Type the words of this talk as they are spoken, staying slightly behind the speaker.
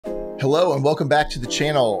Hello and welcome back to the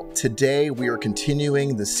channel. Today we are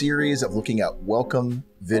continuing the series of looking at welcome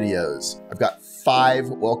videos. I've got 5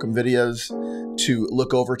 welcome videos to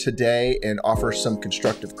look over today and offer some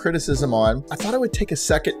constructive criticism on. I thought I would take a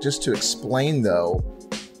second just to explain though,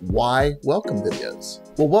 why welcome videos?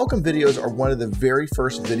 Well, welcome videos are one of the very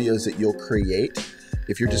first videos that you'll create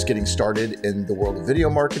if you're just getting started in the world of video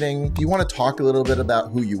marketing. You want to talk a little bit about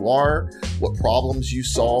who you are, what problems you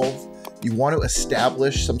solve. You want to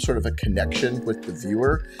establish some sort of a connection with the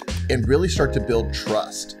viewer and really start to build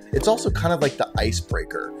trust. It's also kind of like the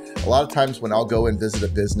icebreaker. A lot of times when I'll go and visit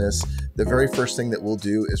a business, the very first thing that we'll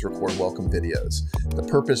do is record welcome videos. The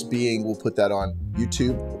purpose being we'll put that on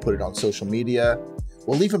YouTube, we'll put it on social media,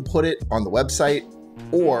 we'll even put it on the website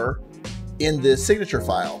or in the signature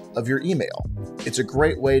file of your email. It's a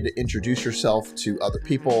great way to introduce yourself to other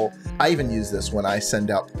people. I even use this when I send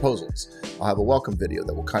out proposals. I'll have a welcome video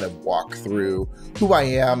that will kind of walk through who I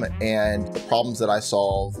am and the problems that I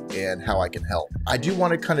solve and how I can help. I do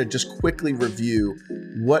want to kind of just quickly review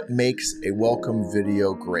what makes a welcome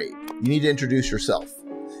video great. You need to introduce yourself.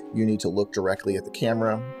 You need to look directly at the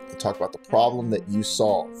camera and talk about the problem that you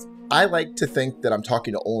solve. I like to think that I'm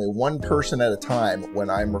talking to only one person at a time when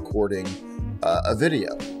I'm recording a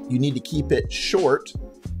video. You need to keep it short,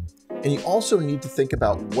 and you also need to think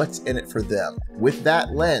about what's in it for them. With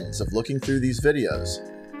that lens of looking through these videos,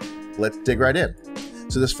 let's dig right in.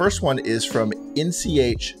 So this first one is from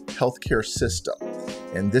NCH Healthcare System,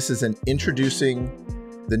 and this is an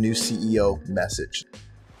introducing the new CEO message.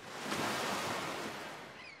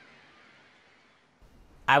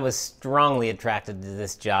 I was strongly attracted to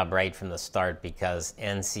this job right from the start because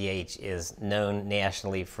NCH is known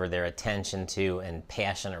nationally for their attention to and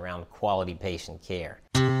passion around quality patient care.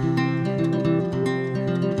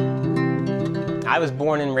 I was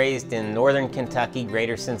born and raised in northern Kentucky,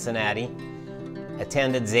 greater Cincinnati,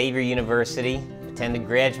 attended Xavier University, attended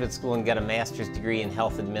graduate school and got a master's degree in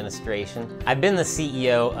health administration. I've been the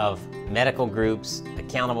CEO of medical groups,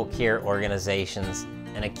 accountable care organizations,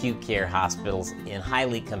 and acute care hospitals in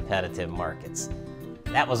highly competitive markets.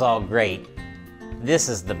 That was all great. This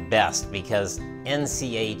is the best because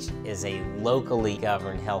NCH is a locally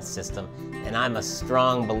governed health system, and I'm a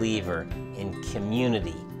strong believer in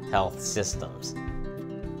community health systems.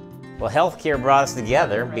 Well, healthcare brought us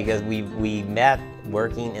together because we met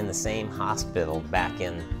working in the same hospital back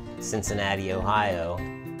in Cincinnati, Ohio.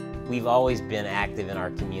 We've always been active in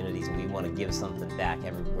our communities, and we want to give something back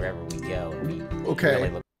wherever we go. Okay.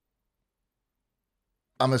 Really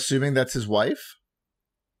I'm assuming that's his wife.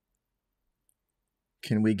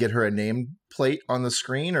 Can we get her a name plate on the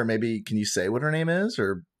screen, or maybe can you say what her name is,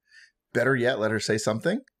 or better yet, let her say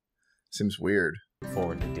something? Seems weird. look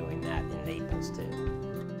forward to doing that in Naples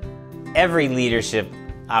too. Every leadership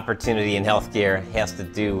opportunity in healthcare has to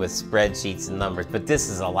do with spreadsheets and numbers, but this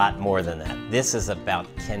is a lot more than that. This is about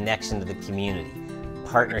connection to the community,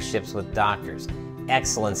 partnerships with doctors,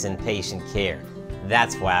 excellence in patient care.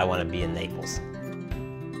 That's why I want to be in Naples.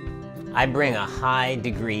 I bring a high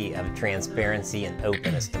degree of transparency and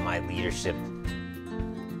openness to my leadership.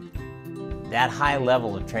 That high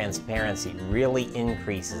level of transparency really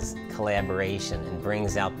increases collaboration and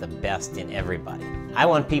brings out the best in everybody. I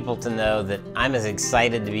want people to know that I'm as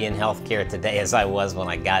excited to be in healthcare today as I was when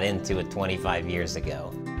I got into it 25 years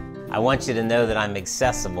ago. I want you to know that I'm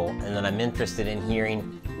accessible and that I'm interested in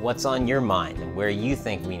hearing what's on your mind and where you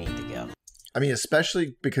think we need to go. I mean,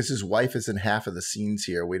 especially because his wife is in half of the scenes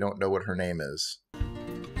here. We don't know what her name is.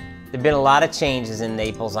 There've been a lot of changes in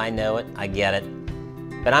Naples. I know it. I get it.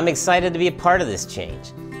 But I'm excited to be a part of this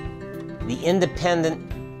change. The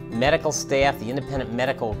independent medical staff, the independent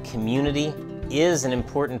medical community is an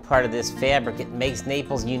important part of this fabric. It makes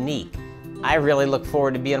Naples unique. I really look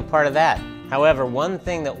forward to being a part of that. However, one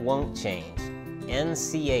thing that won't change,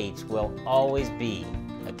 NCH will always be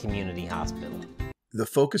a community hospital. The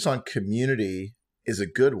focus on community is a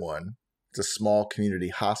good one. It's a small community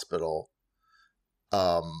hospital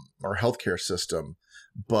or healthcare system,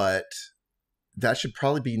 but that should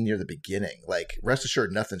probably be near the beginning. Like, rest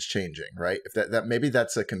assured, nothing's changing, right? If that maybe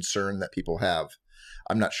that's a concern that people have.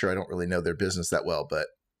 I'm not sure. I don't really know their business that well, but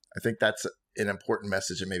I think that's an important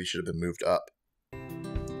message that maybe should have been moved up.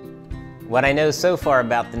 What I know so far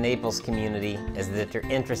about the Naples community is that they're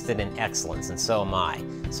interested in excellence, and so am I.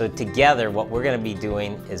 So together, what we're going to be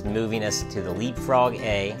doing is moving us to the Leapfrog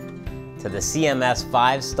A, to the CMS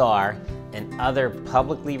 5-star, and other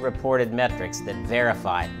publicly reported metrics that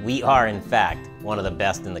verify we are, in fact, one of the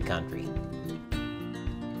best in the country.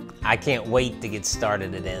 I can't wait to get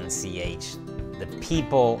started at NCH. The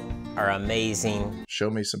people are amazing. Show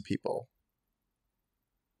me some people.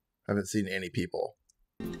 I haven't seen any people.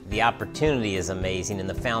 The opportunity is amazing, and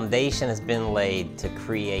the foundation has been laid to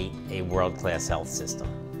create a world-class health system.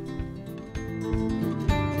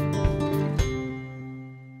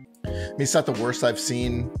 He's not the worst I've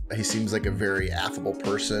seen. He seems like a very affable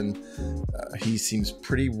person. He seems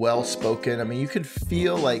pretty well spoken. I mean, you could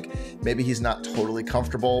feel like maybe he's not totally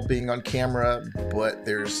comfortable being on camera, but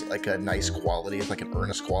there's like a nice quality, like an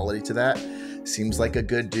earnest quality to that. Seems like a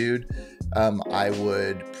good dude. I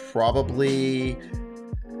would probably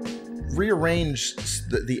rearrange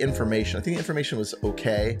the information. I think the information was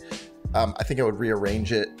okay. I think I would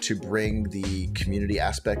rearrange it to bring the community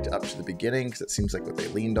aspect up to the beginning, because it seems like what they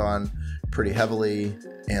leaned on pretty heavily,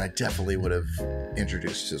 and I definitely would have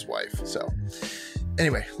introduced his wife. So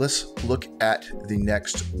anyway, let's look at the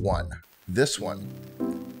next one. This one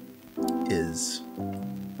is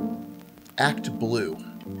Act Blue.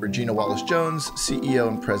 Regina Wallace-Jones, CEO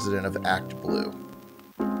and president of Act Blue.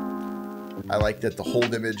 I like that the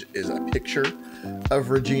hold image is a picture of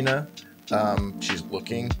Regina. She's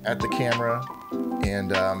looking at the camera,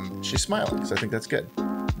 and she's smiling, so I think that's good.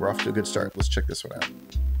 We're off to a good start. Let's check this one out.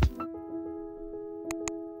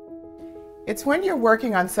 It's when you're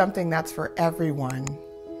working on something that's for everyone.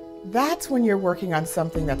 That's when you're working on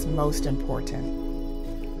something that's most important.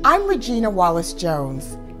 I'm Regina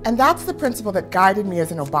Wallace-Jones, and that's the principle that guided me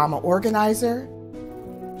as an Obama organizer.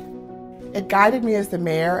 It guided me as the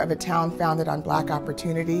mayor of a town founded on Black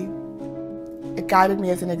opportunity. It guided me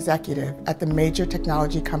as an executive at the major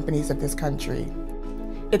technology companies of this country.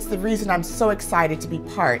 It's the reason I'm so excited to be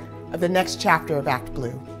part of the next chapter of Act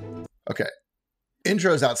Blue. Okay.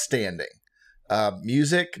 Intro is outstanding.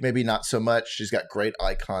 Music, maybe not so much. She's got great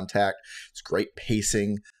eye contact. It's great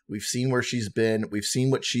pacing. We've seen where she's been. We've seen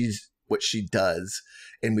what she does.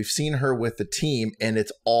 And we've seen her with the team, and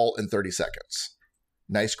it's all in 30 seconds.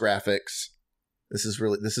 Nice graphics. This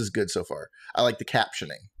is good so far. I like the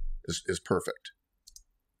captioning. Is perfect.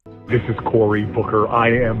 This is Cory Booker. I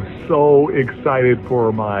am so excited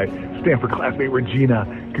for my Stanford classmate Regina.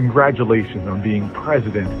 Congratulations on being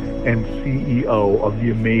president and CEO of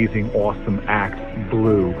the amazing, awesome Act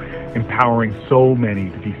Blue, empowering so many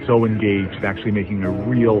to be so engaged and actually making a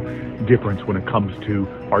real difference when it comes to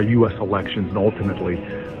our U.S. elections and ultimately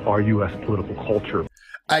our U.S. political culture.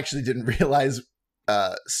 I actually didn't realize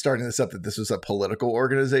starting this up that this was a political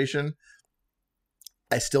organization.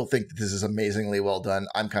 I still think that this is amazingly well done.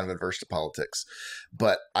 I'm kind of adverse to politics,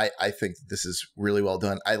 but I think that this is really well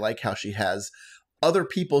done. I like how she has other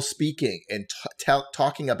people speaking and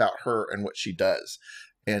talking about her and what she does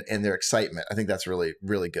and their excitement. I think that's really,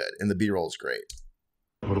 really good. And the B-roll is great.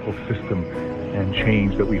 Political system and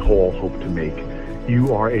change that we all hope to make.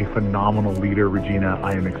 You are a phenomenal leader, Regina.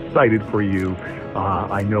 I am excited for you.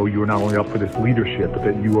 I know you are not only up for this leadership, but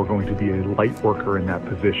that you are going to be a light worker in that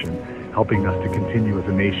position, helping us to continue as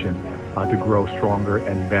a nation to grow stronger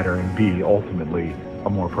and better and be ultimately a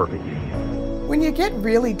more perfect union. When you get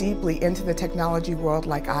really deeply into the technology world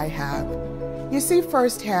like I have, you see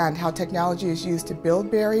firsthand how technology is used to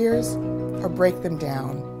build barriers or break them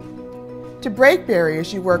down. To break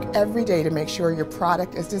barriers, you work every day to make sure your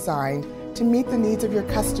product is designed to meet the needs of your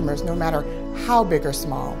customers, no matter how big or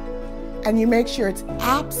small. And you make sure it's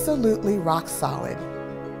absolutely rock solid.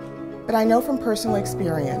 But I know from personal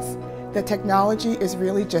experience that technology is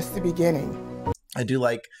really just the beginning. I do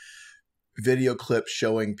like video clips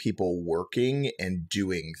showing people working and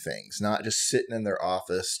doing things, not just sitting in their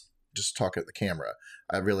office, just talking at the camera.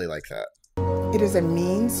 I really like that. It is a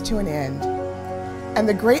means to an end. And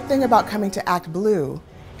the great thing about coming to Act Blue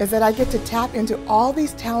is that I get to tap into all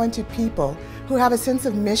these talented people who have a sense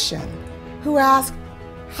of mission, who ask,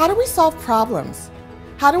 how do we solve problems?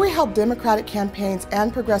 How do we help democratic campaigns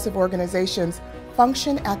and progressive organizations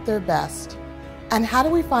function at their best? And how do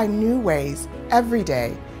we find new ways every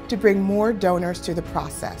day to bring more donors to the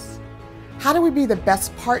process? How do we be the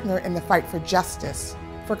best partner in the fight for justice,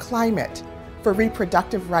 for climate, for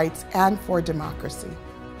reproductive rights, and for democracy?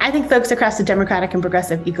 I think folks across the democratic and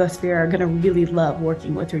progressive ecosphere are going to really love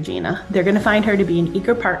working with Regina. They're going to find her to be an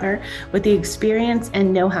eager partner with the experience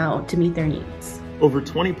and know-how to meet their needs. Over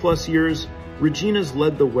 20 plus years, Regina's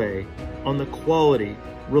led the way on the quality,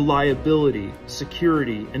 reliability,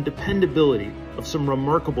 security, and dependability of some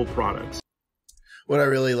remarkable products. What I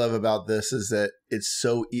really love about this is that it's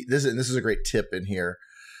so this is a great tip in here.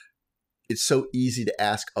 It's so easy to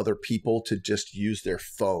ask other people to just use their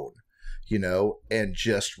phone, you know, and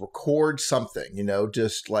just record something, you know,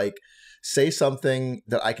 just like say something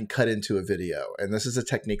that I can cut into a video. And this is a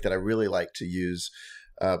technique that I really like to use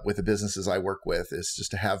with the businesses I work with, is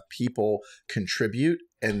just to have people contribute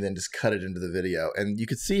and then just cut it into the video. And you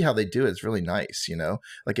can see how they do it. It's really nice, you know,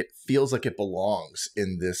 like it feels like it belongs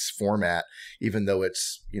in this format, even though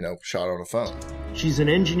it's, you know, shot on a phone. She's an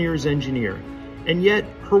engineer's engineer, and yet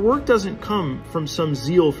her work doesn't come from some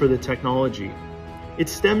zeal for the technology. It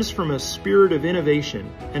stems from a spirit of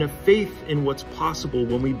innovation and a faith in what's possible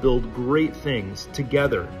when we build great things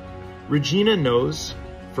together. Regina knows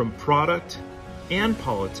from product and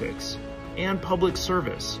politics and public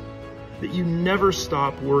service that you never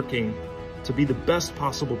stop working to be the best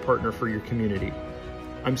possible partner for your community.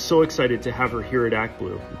 I'm so excited to have her here at Act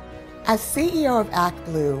Blue. As CEO of Act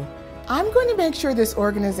Blue, I'm going to make sure this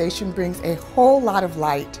organization brings a whole lot of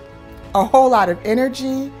light, a whole lot of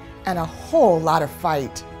energy, and a whole lot of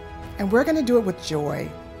fight. And we're going to do it with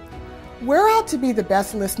joy. We're out to be the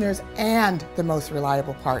best listeners and the most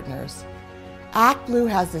reliable partners. Act Blue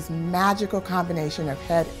has this magical combination of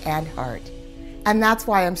head and heart. And that's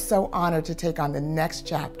why I'm so honored to take on the next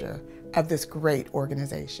chapter of this great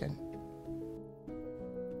organization.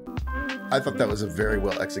 I thought that was a very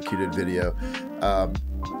well executed video.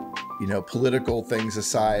 You know, political things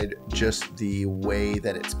aside, just the way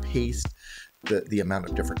that it's paced, the amount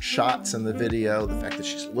of different shots in the video, the fact that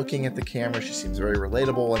she's looking at the camera, she seems very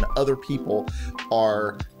relatable, and other people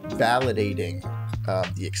are validating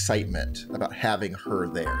the excitement about having her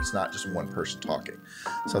there. It's not just one person talking.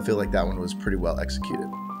 So I feel like that one was pretty well executed.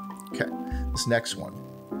 Okay, this next one.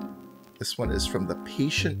 This one is from the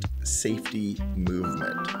Patient Safety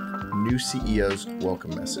Movement. New CEO's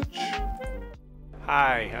welcome message.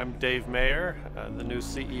 Hi, I'm Dave Mayer, the new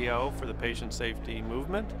CEO for the Patient Safety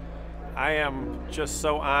Movement. I am just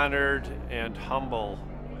so honored and humble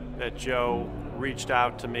that Joe reached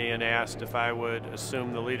out to me and asked if I would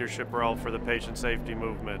assume the leadership role for the Patient Safety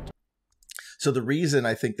Movement. So the reason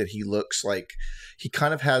I think that he looks like he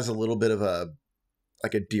kind of has a little bit of a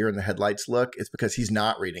deer in the headlights look is because he's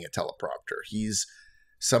not reading a teleprompter. He's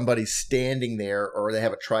somebody standing there, or they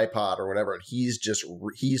have a tripod or whatever, and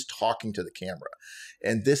he's talking to the camera.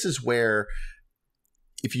 And this is where,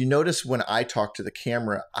 if you notice, when I talk to the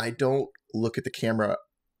camera, I don't look at the camera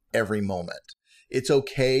every moment. It's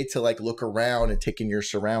okay to like look around and take in your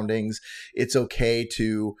surroundings. It's okay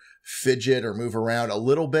to fidget or move around a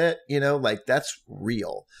little bit, you know, like that's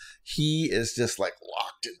real. He is just like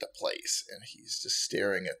locked into place and he's just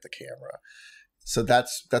staring at the camera. So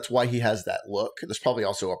that's why he has that look. There's probably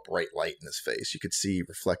also a bright light in his face. You could see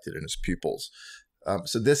reflected in his pupils.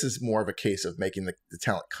 So this is more of a case of making the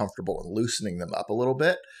talent comfortable and loosening them up a little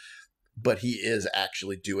bit. But he is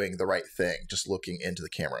actually doing the right thing, just looking into the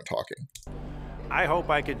camera and talking. I hope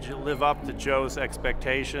I could live up to Joe's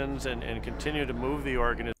expectations and continue to move the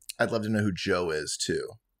organization. I'd love to know who Joe is too,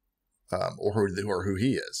 or who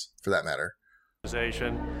he is, for that matter.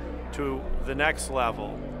 To the next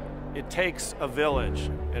level. It takes a village,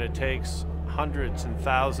 and it takes hundreds and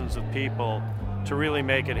thousands of people to really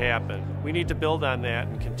make it happen. We need to build on that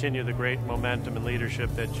and continue the great momentum and leadership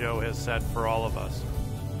that Joe has set for all of us.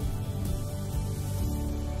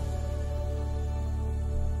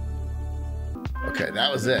 Okay, that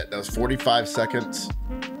was it. That was 45 seconds.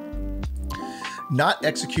 Not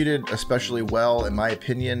executed especially well, in my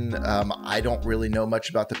opinion. I don't really know much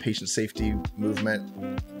about the patient safety movement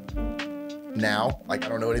now. Like, I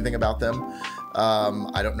don't know anything about them.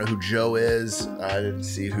 I don't know who Joe is. I didn't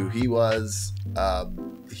see who he was.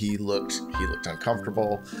 He looked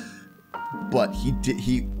uncomfortable, but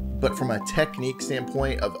but from a technique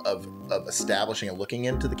standpoint of establishing and looking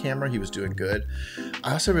into the camera, he was doing good.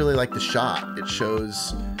 I also really like the shot. It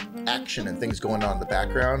shows action and things going on in the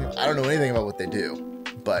background. I don't know anything about what they do,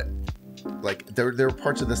 but like there were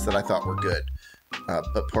parts of this that I thought were good.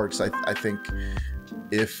 But parts I think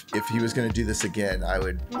if he was going to do this again, I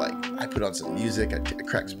put on some music, I'd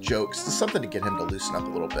crack some jokes, just something to get him to loosen up a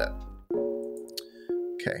little bit.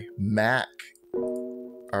 Okay, Mac.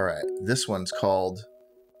 All right, this one's called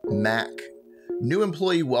Mac New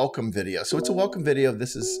Employee Welcome Video. So it's a welcome video.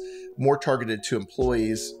 This is more targeted to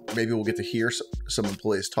employees. Maybe we'll get to hear some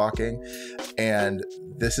employees talking. And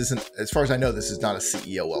this isn't, as far as I know, this is not a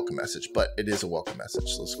CEO welcome message, but it is a welcome message.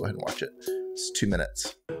 So let's go ahead and watch it. It's 2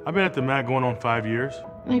 minutes. I've been at the Mac going on 5 years.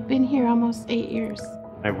 I've been here almost 8 years.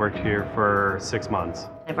 I've worked here for 6 months.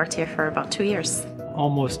 I've worked here for about 2 years.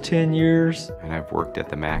 Almost 10 years. And I've worked at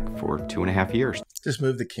the Mac for 2.5 years. Just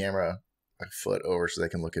move the camera a foot over so they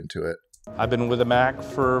can look into it. I've been with the Mac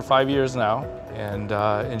for 5 years now and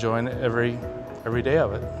enjoying every day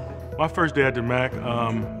of it. My first day at the Mac,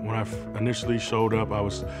 when I initially showed up, I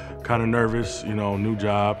was kind of nervous, you know, new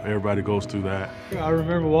job, everybody goes through that. I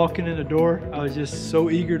remember walking in the door, I was just so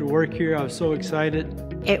eager to work here, I was so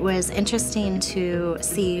excited. It was interesting to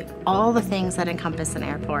see all the things that encompass an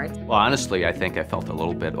airport. Well, honestly, I think I felt a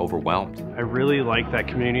little bit overwhelmed. I really liked that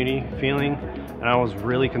community feeling, and I was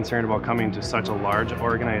really concerned about coming to such a large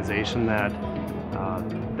organization that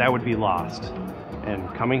that would be lost.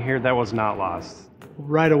 And coming here, that was not lost.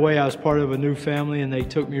 Right away, I was part of a new family and they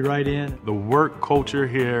took me right in. The work culture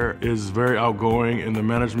here is very outgoing and the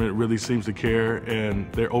management really seems to care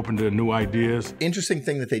and they're open to new ideas. Interesting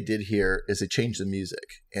thing that they did here is they changed the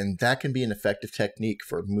music, and that can be an effective technique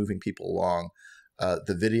for moving people along.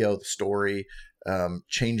 The video, the story,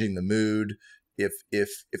 changing the mood. If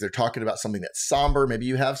they're talking about something that's somber, maybe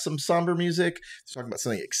you have some somber music. If they're talking about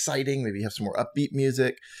something exciting, maybe you have some more upbeat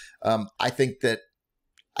music.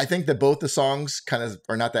 I think that both the songs kind of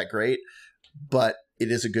are not that great, but it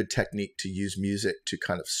is a good technique to use music to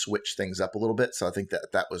kind of switch things up a little bit. So I think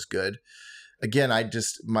that was good. Again,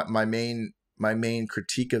 my main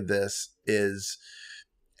critique of this is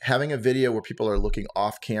having a video where people are looking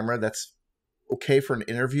off camera. That's okay for an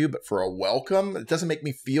interview, but for a welcome, it doesn't make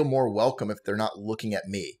me feel more welcome if they're not looking at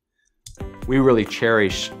me. We really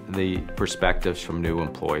cherish the perspectives from new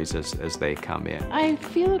employees as they come in. I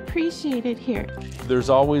feel appreciated here. There's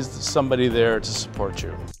always somebody there to support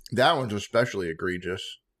you. That one's especially egregious.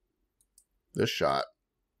 This shot.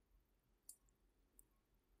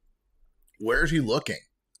 Where's he looking?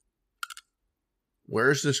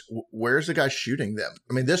 Where's the guy shooting them?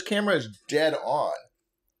 I mean, this camera is dead on.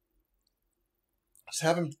 Just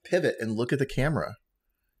have him pivot and look at the camera.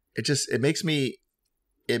 It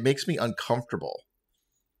makes me uncomfortable.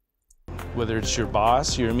 Whether it's your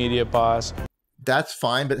boss, your immediate boss, that's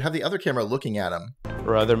fine, but have the other camera looking at him.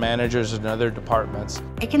 Or other managers in other departments.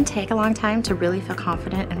 It can take a long time to really feel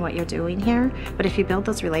confident in what you're doing here, but if you build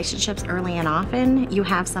those relationships early and often, you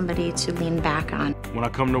have somebody to lean back on. When I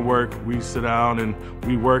come to work, we sit down and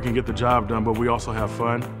we work and get the job done, but we also have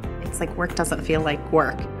fun. It's like work doesn't feel like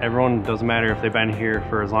work. Everyone, doesn't matter if they've been here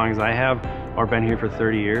for as long as I have or been here for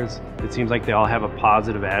 30 years. It seems like they all have a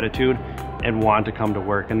positive attitude and want to come to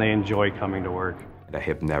work, and they enjoy coming to work. I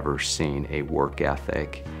have never seen a work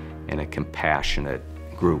ethic and a compassionate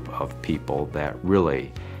group of people that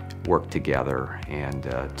really work together and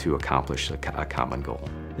to accomplish a common goal.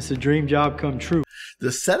 It's a dream job come true. The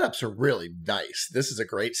setups are really nice. This is a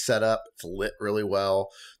great setup. It's lit really well.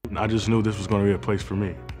 I just knew this was going to be a place for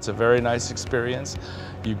me. It's a very nice experience.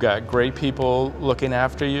 You've got great people looking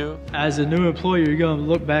after you. As a new employer, you're going to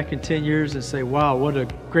look back in 10 years and say, wow, what a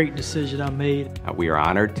great decision I made. We are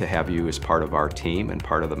honored to have you as part of our team and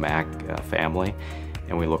part of the MAC family.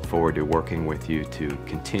 And we look forward to working with you to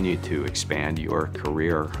continue to expand your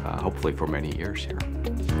career, hopefully for many years here.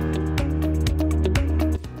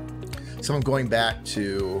 So I'm going back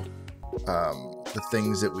to the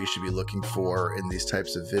things that we should be looking for in these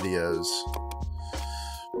types of videos.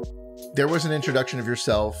 There was an introduction of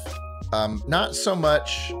yourself. Not so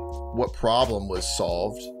much what problem was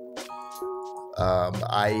solved.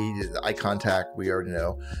 Eye contact, we already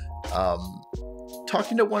know.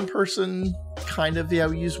 Talking to one person, kind of, yeah,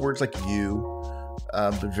 we use words like you,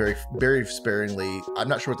 but very, very sparingly. I'm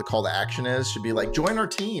not sure what the call to action is. Should be like, join our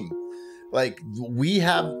team. Like, we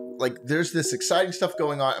have, like, there's this exciting stuff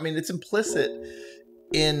going on. I mean, it's implicit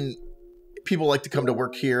in people like to come to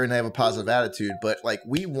work here and they have a positive attitude, but like,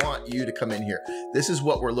 we want you to come in here. This is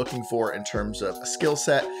what we're looking for in terms of a skill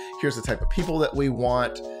set. Here's the type of people that we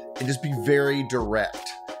want, and just be very direct,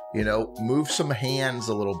 you know, move some hands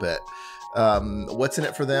a little bit. What's in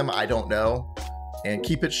it for them? I don't know. And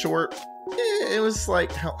keep it short. It was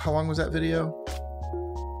like, how long was that video?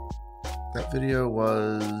 That video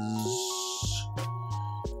was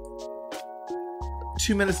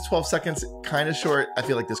 2 minutes and 12 seconds, kind of short. I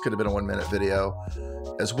feel like this could have been a 1 minute video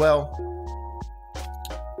as well,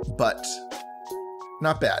 but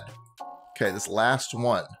not bad. Okay, this last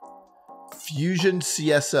one, Fusion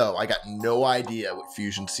CSO. I got no idea what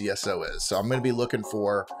Fusion CSO is, so I'm going to be looking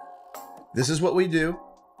for, this is what we do.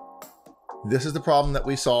 This is the problem that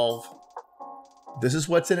we solve. This is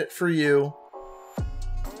what's in it for you.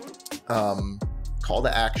 Call to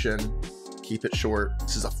action. Keep it short.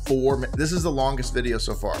 This is this is the longest video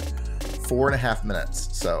so far, 4.5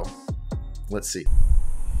 minutes. So let's see.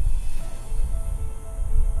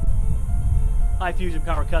 Hi, Fusion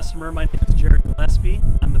Power customer. My name is Jared Gillespie.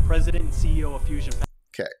 I'm the president and CEO of Fusion Power.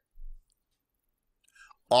 Okay.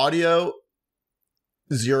 Audio,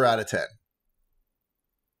 0 out of 10.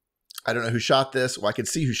 I don't know who shot this. Well, I could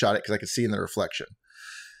see who shot it because I could see in the reflection.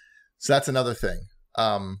 So that's another thing.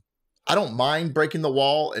 I don't mind breaking the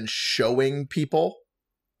wall and showing people.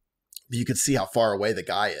 You can see how far away the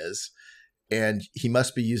guy is. And he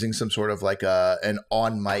must be using some sort of like an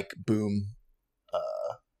on-mic boom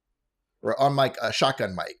or on-mic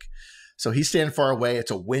shotgun mic. So he's standing far away.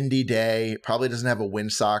 It's a windy day. Probably doesn't have a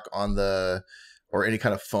windsock on the, or any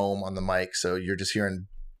kind of foam on the mic. So you're just hearing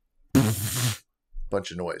a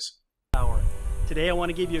bunch of noise. Today I want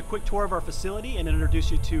to give you a quick tour of our facility and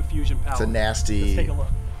introduce you to Fusion Power. It's a nasty Let's take a look.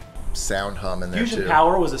 Sound hum in there Fusion too.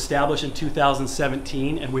 Power was established in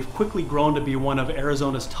 2017, and we've quickly grown to be one of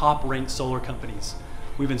Arizona's top-ranked solar companies.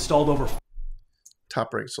 We've installed over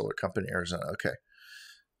Top-ranked solar company, Arizona. Okay.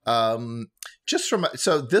 Just from,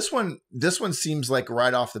 so this one seems like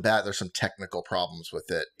right off the bat there's some technical problems with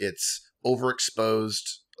it. It's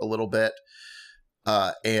overexposed a little bit,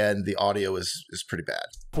 and the audio is pretty bad.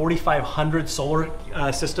 4,500 solar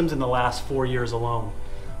systems in the last 4 years alone.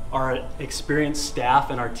 Our experienced staff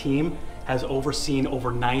and our team has overseen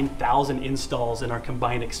over 9,000 installs in our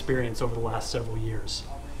combined experience over the last several years.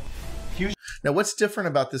 Now, what's different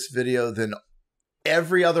about this video than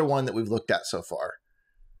every other one that we've looked at so far?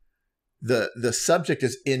 The subject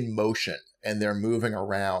is in motion and they're moving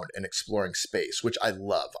around and exploring space, which I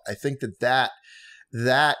love. I think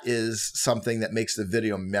that is something that makes the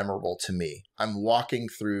video memorable to me. I'm walking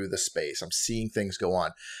through the space. I'm seeing things go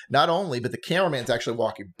on. Not only, but the cameraman's actually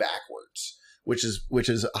walking backwards, which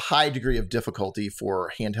is a high degree of difficulty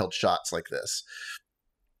for handheld shots like this.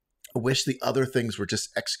 I wish the other things were just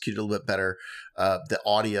executed a little bit better. The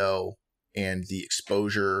audio and the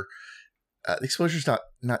exposure. The exposure's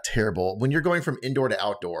not terrible. When you're going from indoor to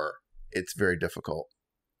outdoor, it's very difficult.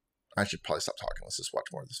 I should probably stop talking. Let's just watch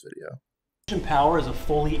more of this video. Fusion Power is a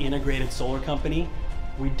fully integrated solar company.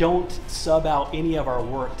 We don't sub out any of our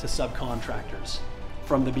work to subcontractors.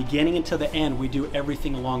 From the beginning until the end, we do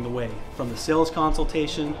everything along the way, from the sales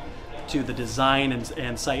consultation to the design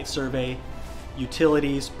and site survey,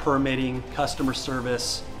 utilities, permitting, customer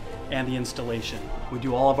service, and the installation. We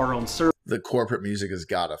do all of our own service. The corporate music has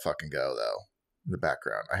got to fucking go though in the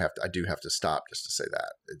background. I do have to stop just to say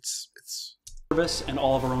that. It's service and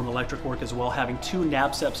all of our own electric work as well, having 2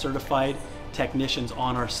 NABCEP certified technicians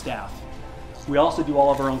on our staff. We also do all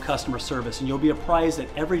of our own customer service, and you'll be apprised at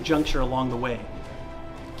every juncture along the way.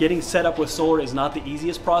 Getting set up with solar is not the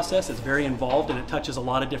easiest process. It's very involved and it touches a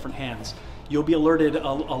lot of different hands. You'll be alerted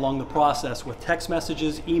along the process with text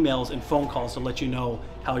messages, emails, and phone calls to let you know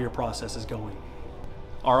how your process is going.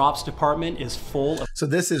 Our ops department is full of... So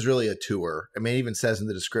this is really a tour. I mean, it even says in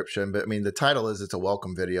the description, but I mean, the title is it's a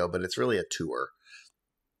welcome video, but it's really a tour.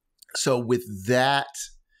 So with that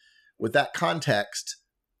context,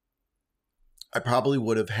 I probably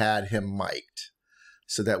would have had him mic'd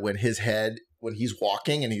so that when he's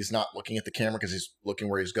walking and he's not looking at the camera because he's looking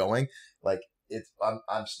where he's going, like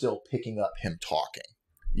I'm still picking up him talking.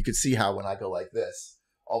 You can see how when I go like this,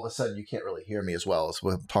 all of a sudden you can't really hear me as well as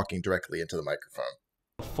when I'm talking directly into the microphone.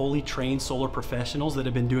 Fully trained solar professionals that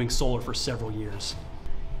have been doing solar for several years.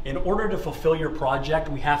 In order to fulfill your project,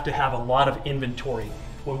 we have to have a lot of inventory.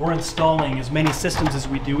 When we're installing as many systems as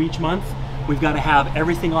we do each month, we've got to have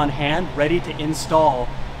everything on hand ready to install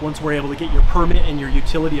once we're able to get your permit and your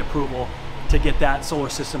utility approval to get that solar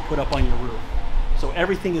system put up on your roof. So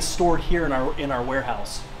everything is stored here in our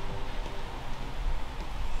warehouse.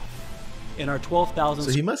 In our 12,000.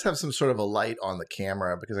 So he must have some sort of a light on the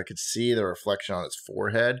camera because I could see the reflection on his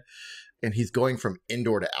forehead, and he's going from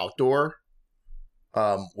indoor to outdoor,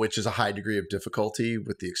 which is a high degree of difficulty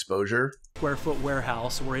with the exposure. Square foot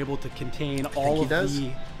warehouse. We're able to contain all of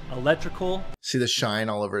the electrical. See the shine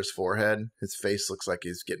all over his forehead? His face looks like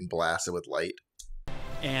he's getting blasted with light.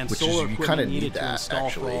 And which solar you equipment need needed that, to install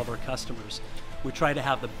actually. for all of our customers. We try to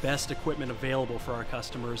have the best equipment available for our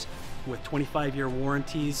customers with 25-year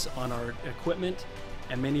warranties on our equipment,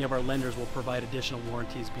 and many of our lenders will provide additional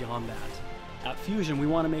warranties beyond that. At Fusion, we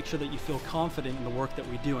want to make sure that you feel confident in the work that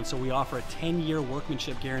we do, and so we offer a 10-year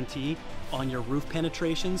workmanship guarantee on your roof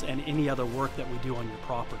penetrations and any other work that we do on your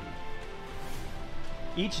property.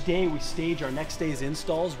 Each day we stage our next day's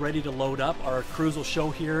installs ready to load up. Our crews will show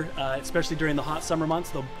here, especially during the hot summer months.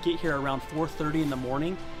 They'll get here around 4:30 in the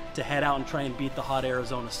morning to head out and try and beat the hot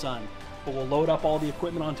Arizona sun. But we'll load up all the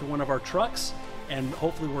equipment onto one of our trucks, and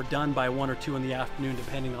hopefully we're done by 1 or 2 in the afternoon,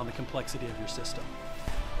 depending on the complexity of your system.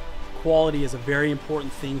 Quality is a very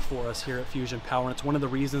important thing for us here at Fusion Power, and it's one of the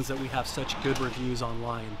reasons that we have such good reviews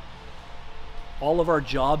online. All of our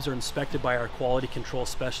jobs are inspected by our quality control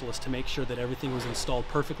specialist to make sure that everything was installed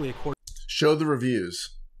perfectly according. Show the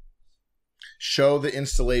reviews. Show the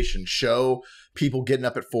installation. Show people getting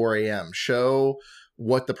up at 4 a.m. Show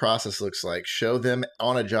what the process looks like. Show them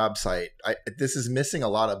on a job site. This is missing a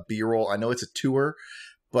lot of B-roll. I know it's a tour,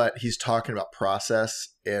 but he's talking about process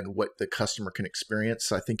and what the customer can experience.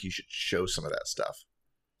 So I think you should show some of that stuff.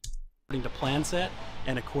 According to plan set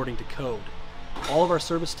and according to code. All of our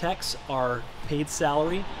service techs are paid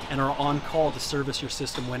salary and are on call to service your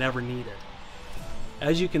system whenever needed.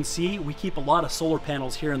 As you can see, we keep a lot of solar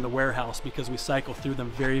panels here in the warehouse because we cycle through them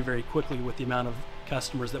very, very quickly with the amount of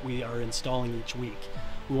customers that we are installing each week.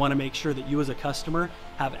 We want to make sure that you as a customer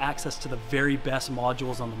have access to the very best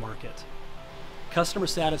modules on the market. Customer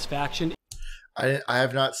satisfaction. I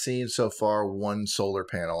have not seen so far one solar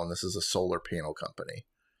panel, and this is a solar panel company.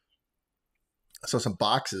 So some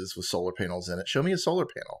boxes with solar panels in it. Show me a solar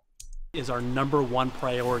panel. Is our #1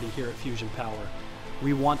 priority here at Fusion Power.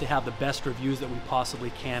 We want to have the best reviews that we possibly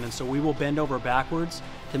can, and so we will bend over backwards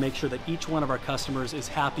to make sure that each one of our customers is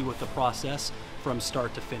happy with the process from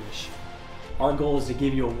start to finish. Our goal is to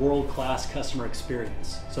give you a world-class customer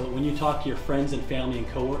experience so that when you talk to your friends and family and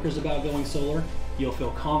coworkers about going solar, you'll feel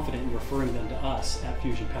confident in referring them to us at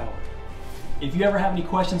Fusion Power. If you ever have any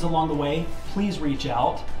questions along the way, please reach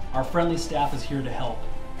out. Our friendly staff is here to help.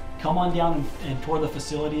 Come on down and tour the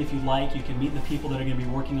facility if you'd like. You can meet the people that are going to be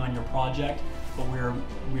working on your project. But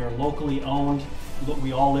we are locally owned.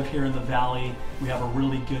 We all live here in the Valley. We have a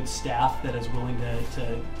really good staff that is willing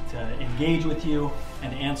to engage with you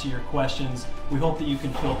and answer your questions. We hope that you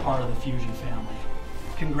can feel part of the Fusion family.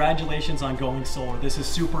 Congratulations on going solar. This is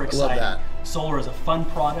super exciting. I love that. Solar is a fun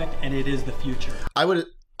product and it is the future.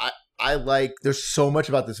 I like, there's so much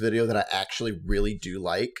about this video that I actually really do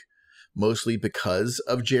like, mostly because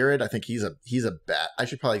of Jared. I think he's a bat. I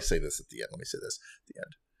should probably say this at the end. Let me say this at the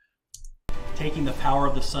end. Taking the power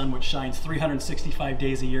of the sun, which shines 365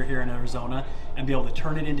 days a year here in Arizona, and be able to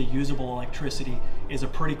turn it into usable electricity is a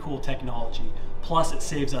pretty cool technology. Plus, it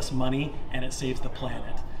saves us money and it saves the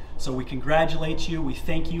planet. So we congratulate you, we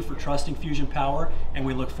thank you for trusting Fusion Power, and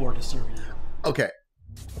we look forward to serving you. Okay.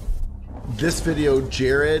 This video,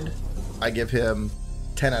 Jared, I give him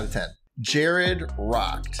 10 out of 10. Jared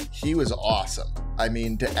rocked. He was awesome. I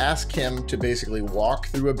mean, to ask him to basically walk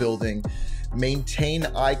through a building, maintain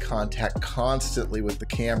eye contact constantly with the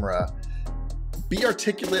camera, be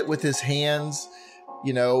articulate with his hands,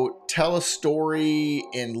 you know, tell a story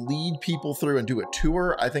and lead people through and do a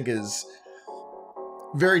tour, I think is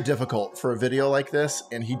very difficult for a video like this,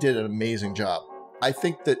 and he did an amazing job. I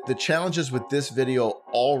think that the challenges with this video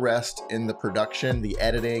all rest in the production, the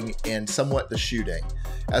editing, and somewhat the shooting.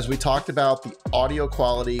 As we talked about, the audio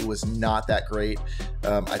quality was not that great.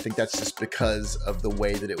 I think that's just because of the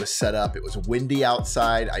way that it was set up. It was windy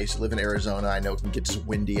outside. I used to live in Arizona. I know it can get just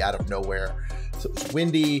windy out of nowhere. So it was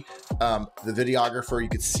windy. The videographer, you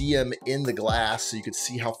could see him in the glass, so you could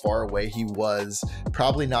see how far away he was.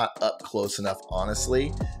 Probably not up close enough,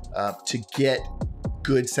 honestly, to get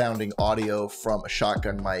good sounding audio from a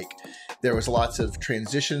shotgun mic. There was lots of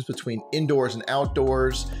transitions between indoors and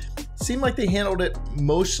outdoors. Seemed like they handled it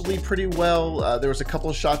mostly pretty well. There was a couple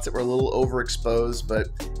of shots that were a little overexposed, but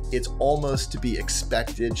it's almost to be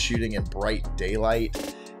expected shooting in bright daylight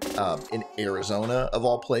in Arizona, of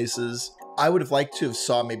all places. I would have liked to have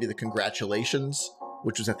saw maybe the congratulations,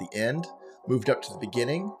 which was at the end, moved up to the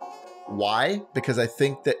beginning. Why? Because I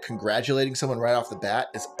think that congratulating someone right off the bat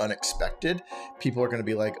is unexpected. People are going to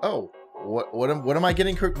be like, "Oh, what am I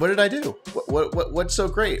getting? What did I do? What's so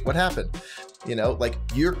great? What happened?" You know, like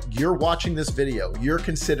you're watching this video, you're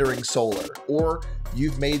considering solar, or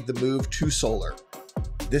you've made the move to solar.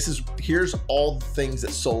 Here's all the things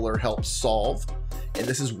that solar helps solve, and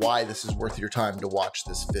this is why this is worth your time to watch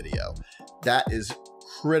this video. That is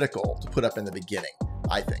critical to put up in the beginning,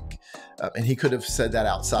 I think. And he could have said that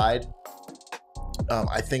outside.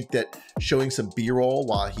 I think that showing some B-roll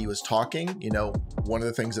while he was talking, you know, one of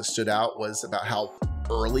the things that stood out was about how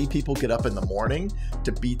early people get up in the morning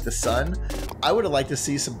to beat the sun. I would have liked to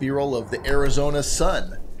see some B-roll of the Arizona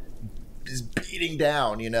sun just beating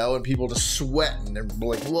down, you know, and people just sweating and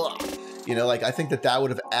like, blah. You know, like I think that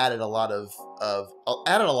would have added a lot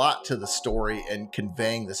to the story and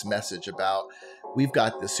conveying this message about, we've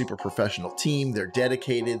got this super professional team. They're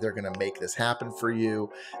dedicated. They're going to make this happen for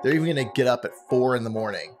you. They're even going to get up at 4 in the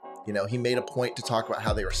morning. You know, he made a point to talk about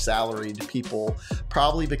how they were salaried people,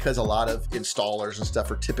 probably because a lot of installers and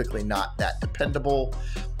stuff are typically not that dependable.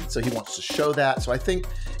 So he wants to show that. So I think,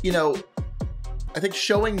 you know,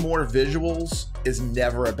 showing more visuals is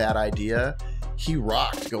never a bad idea. He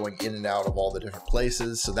rocked going in and out of all the different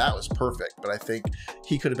places, so that was perfect. But I think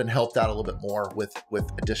he could have been helped out a little bit more with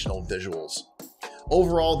additional visuals.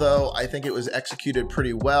 Overall, though, I think it was executed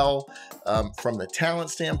pretty well from the talent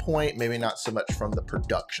standpoint, maybe not so much from the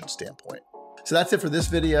production standpoint. So that's it for this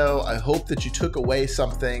video. I hope that you took away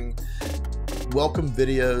something. Welcome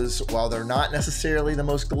videos, while they're not necessarily the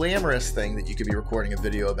most glamorous thing that you could be recording a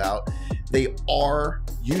video about, they are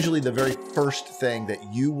usually the very first thing that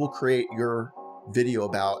you will create your video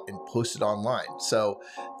about and post it online. So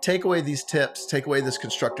take away these tips, take away this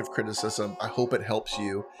constructive criticism. I hope it helps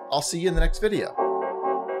you. I'll see you in the next video.